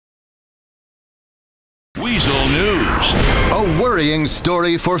Weazel News. A worrying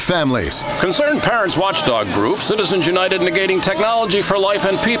story for families. Concerned parents watchdog group Citizens United Negating Technology for Life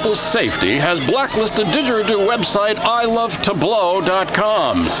and People's Safety has blacklisted didgeridoo website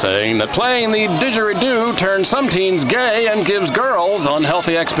ilovetoblow.com, saying that playing the didgeridoo turns some teens gay and gives girls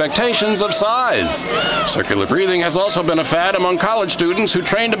unhealthy expectations of size. Circular breathing has also been a fad among college students who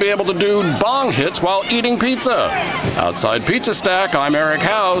train to be able to do bong hits while eating pizza. Outside Pizza Stack, I'm Eric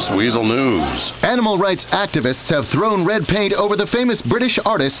House, Weazel News. Animal rights activists have thrown red paint over the famous British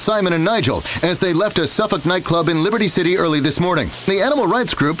artists Simon and Nigel as they left a Suffolk nightclub in Liberty City early this morning. The animal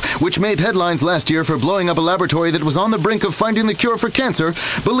rights group, which made headlines last year for blowing up a laboratory that was on the brink of finding the cure for cancer,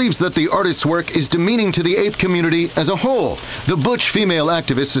 believes that the artists' work is demeaning to the ape community as a whole. The butch female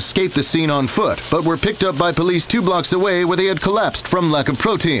activists escaped the scene on foot, but were picked up by police 2 blocks away where they had collapsed from lack of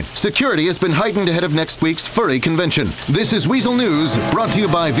protein. Security has been heightened ahead of next week's furry convention. This is Weazel News, brought to you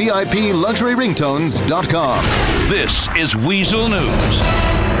by VIPLuxuryRingtones.com. This is Weazel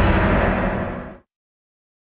News.